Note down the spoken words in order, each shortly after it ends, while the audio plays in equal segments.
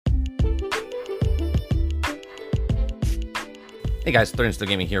Hey guys, 30 Still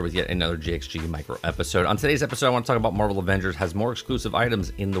Gaming here with yet another GXG micro episode. On today's episode, I want to talk about Marvel Avengers has more exclusive items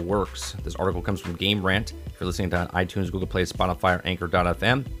in the works. This article comes from Game Rant. If you're listening to iTunes, Google Play, Spotify, or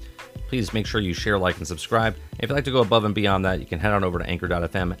Anchor.fm, please make sure you share, like, and subscribe. If you'd like to go above and beyond that, you can head on over to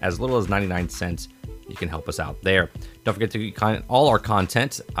Anchor.fm. As little as 99 cents, you can help us out there. Don't forget to comment all our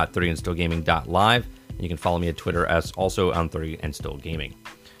content at 30andstillgaming.live. And you can follow me at Twitter as also on 30 and Still Gaming.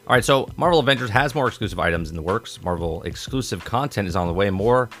 All right, so Marvel Avengers has more exclusive items in the works. Marvel exclusive content is on the way,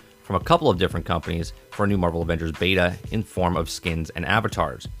 more from a couple of different companies for a new Marvel Avengers beta in form of skins and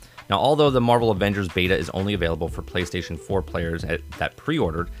avatars. Now, although the Marvel Avengers beta is only available for PlayStation 4 players that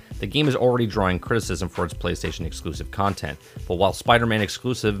pre-ordered, the game is already drawing criticism for its PlayStation exclusive content. But while Spider-Man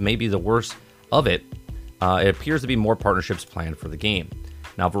exclusive may be the worst of it, it appears to be more partnerships planned for the game.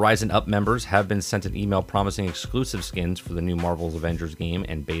 Now, Verizon Up members have been sent an email promising exclusive skins for the new Marvel's Avengers game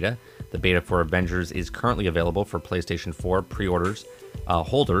and beta. The beta for Avengers is currently available for PlayStation 4 pre-orders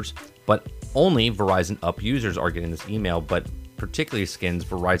holders, but only Verizon Up users are getting this email. But particularly skins,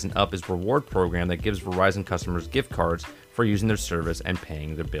 Verizon Up is a reward program that gives Verizon customers gift cards for using their service and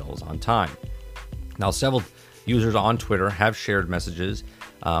paying their bills on time. Now, several users on Twitter have shared messages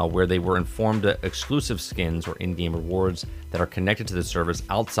where they were informed that exclusive skins or in-game rewards that are connected to the service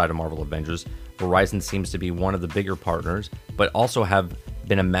outside of Marvel Avengers. Verizon seems to be one of the bigger partners, but also have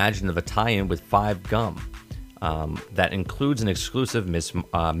been imagined of a tie-in with 5 Gum that includes an exclusive Miss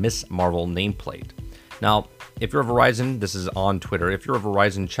Marvel nameplate. Now, if you're a Verizon, this is on Twitter. If you're a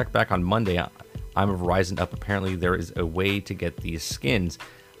Verizon, check back on Monday. I'm a Verizon Up. Apparently, there is a way to get these skins.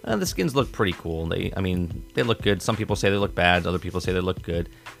 The skins look pretty cool. They look good. Some people say they look bad. Other people say they look good.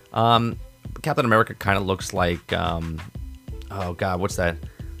 Captain America kind of looks like, oh God, what's that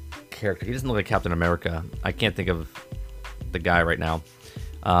character? He doesn't look like Captain America. I can't think of the guy right now.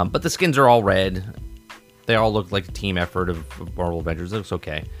 But the skins are all red. They all look like a team effort of Marvel Avengers. It looks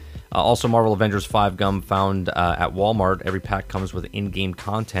okay. Also, Marvel Avengers 5 Gum found at Walmart. Every pack comes with in-game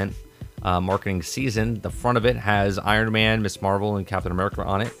content. Marketing season. The front of it has Iron Man, Miss Marvel, and Captain America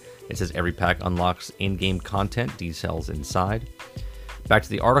on it. It says every pack unlocks in-game content, details inside. Back to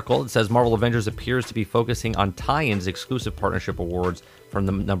the article, it says Marvel Avengers appears to be focusing on tie-ins, exclusive partnership awards from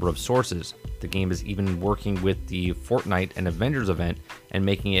the number of sources. The game is even working with the Fortnite and Avengers event and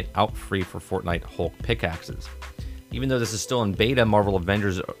making it out free for Fortnite Hulk pickaxes. Even though this is still in beta, Marvel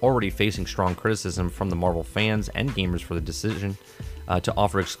Avengers are already facing strong criticism from the Marvel fans and gamers for the decision to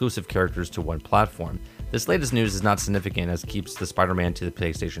offer exclusive characters to one platform. This latest news is not significant as it keeps the Spider-Man to the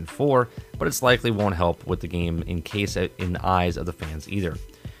PlayStation 4, but it likely won't help with the game in the eyes of the fans either.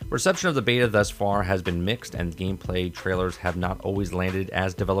 Reception of the beta thus far has been mixed, and gameplay trailers have not always landed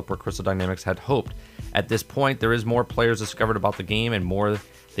as developer Crystal Dynamics had hoped. At this point, there is more players discovered about the game, and more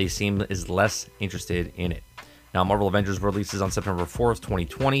they seem is less interested in it. Now, Marvel Avengers releases on September 4th,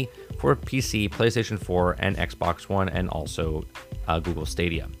 2020 for PC, PlayStation 4, and Xbox One, and also Google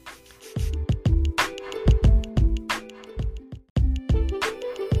Stadia.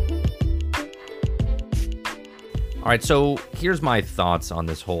 All right, so here's my thoughts on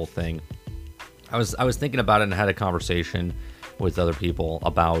this whole thing. I was thinking about it and had a conversation with other people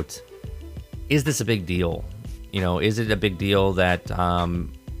about, is this a big deal? You know, is it a big deal that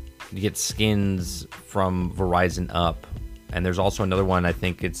you get skins from Verizon Up? And there's also another one, I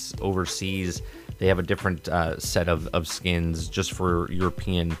think it's overseas. They have a different set of skins just for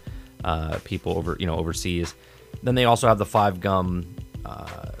European people overseas. Then they also have the 5 Gum,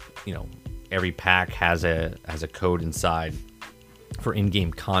 every pack has a code inside for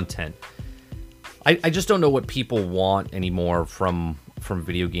in-game content. I just don't know what people want anymore from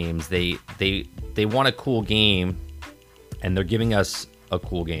video games. They want a cool game, and they're giving us a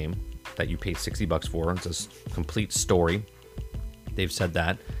cool game that you pay $60 for. It's a complete story. They've said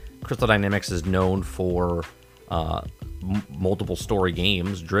that. Crystal Dynamics is known for multiple story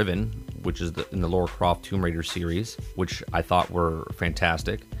games, Driven, which is in the Lara Croft Tomb Raider series, which I thought were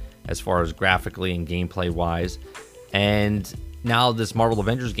fantastic as far as graphically and gameplay wise. And now this Marvel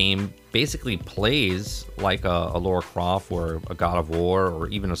Avengers game basically plays like a Lara Croft or a God of War or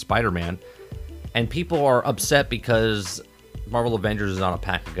even a Spider-Man. And people are upset because Marvel Avengers is on a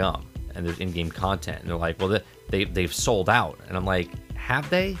pack of gum and there's in-game content. And they're like, well, they've sold out. And I'm like, have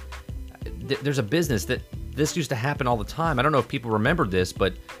they? There's a business that this used to happen all the time. I don't know if people remember this,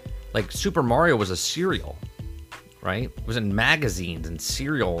 but like Super Mario was a cereal, right? It was in magazines and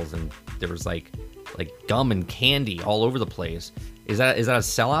cereals, and there was like gum and candy all over the place. Is that a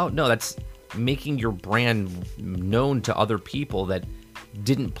sellout? No, that's making your brand known to other people that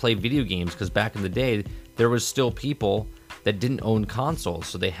didn't play video games, because back in the day there was still people that didn't own consoles,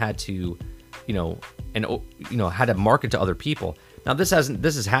 so they had to, had to market to other people. Now this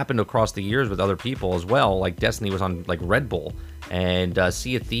has happened across the years with other people as well. Like Destiny was on like Red Bull, and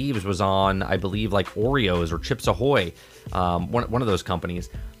Sea of Thieves was on, I believe, like Oreos or Chips Ahoy, one of those companies.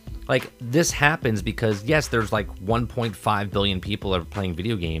 Like, this happens because, yes, there's like 1.5 billion people that are playing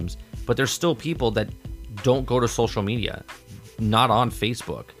video games, but there's still people that don't go to social media, not on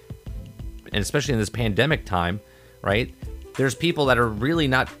Facebook. And especially in this pandemic time, right? There's people that are really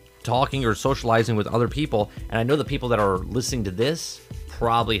not talking or socializing with other people. And I know the people that are listening to this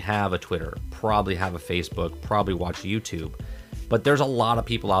probably have a Twitter, probably have a Facebook, probably watch YouTube. But there's a lot of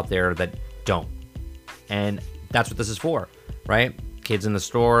people out there that don't. And that's what this is for, right? Kids in the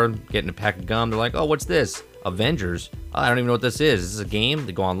store getting a pack of gum. They're like, oh, what's this? Avengers? Oh, I don't even know what this is. This is a game.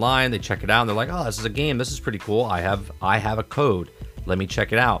 They go online, they check it out, and they're like, oh, this is a game. This is pretty cool. I have a code. Let me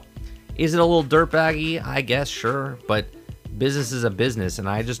check it out. Is it a little dirtbaggy? I guess, sure. But business is a business, and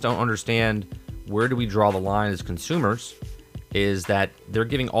I just don't understand where do we draw the line as consumers, is that they're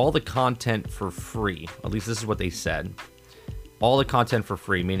giving all the content for free. At least this is what they said. All the content for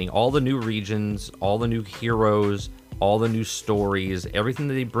free, meaning all the new regions, all the new heroes, all the new stories, everything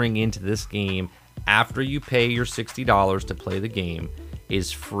that they bring into this game after you pay your $60 to play the game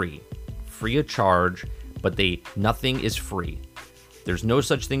is free of charge, but nothing is free. There's no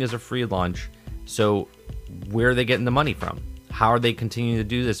such thing as a free lunch. So where are they getting the money from? How are they continuing to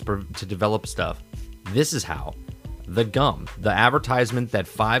do this to develop stuff? This is how. The gum, the advertisement that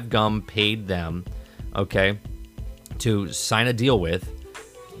 5Gum paid them, okay, to sign a deal with,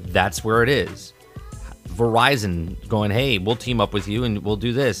 that's where it is. Verizon going, hey, we'll team up with you and we'll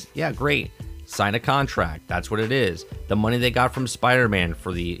do this. Yeah, great. Sign a contract. That's what it is. The money they got from Spider-Man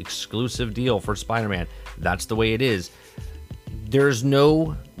for the exclusive deal for Spider-Man, that's the way it is. There's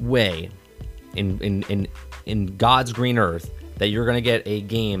no way in God's green earth that you're going to get a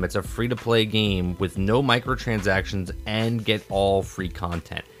game that's a free-to-play game with no microtransactions and get all free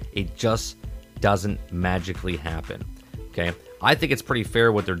content. It just doesn't magically happen. Okay? I think it's pretty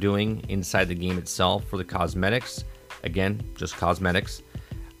fair what they're doing inside the game itself for the cosmetics. Again, just cosmetics.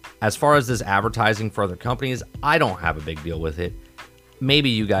 As far as this advertising for other companies, I don't have a big deal with it. Maybe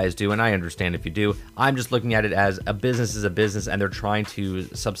you guys do, and I understand if you do. I'm just looking at it as a business is a business, and they're trying to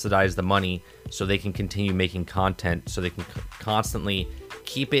subsidize the money so they can continue making content, so they can constantly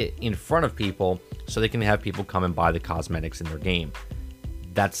keep it in front of people so they can have people come and buy the cosmetics in their game.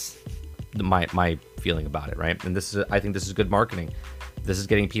 That's my feeling about it, right? And I think this is good marketing. This is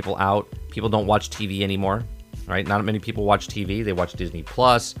getting people out. People don't watch TV anymore, right? Not many people watch TV. They watch Disney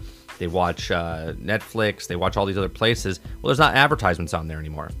Plus, they watch Netflix, they watch all these other places. Well, there's not advertisements on there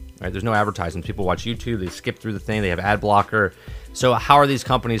anymore, right? There's no advertisements. People watch YouTube, they skip through the thing, they have ad blocker. So how are these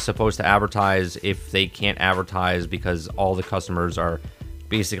companies supposed to advertise if they can't advertise because all the customers are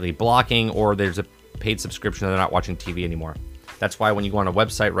basically blocking, or there's a paid subscription and they're not watching TV anymore? That's why when you go on a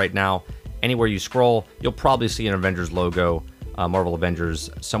website right now, anywhere you scroll, you'll probably see an Avengers logo, Marvel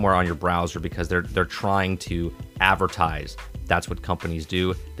Avengers, somewhere on your browser, because they're trying to advertise. That's what companies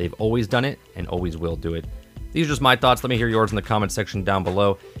do. They've always done it and always will do it. These are just my thoughts. Let me hear yours in the comment section down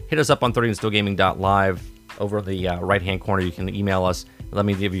below. Hit us up on 30andstillgaming.live. Over in the right-hand corner, you can email us. Let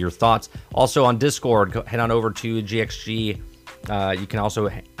me give you your thoughts. Also on Discord, head on over to GXG. You can also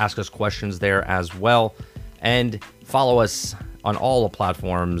ask us questions there as well. And follow us on all the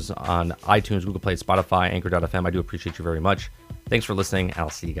platforms, on iTunes, Google Play, Spotify, Anchor.fm. I do appreciate you very much. Thanks for listening.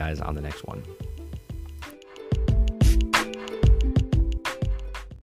 I'll see you guys on the next one.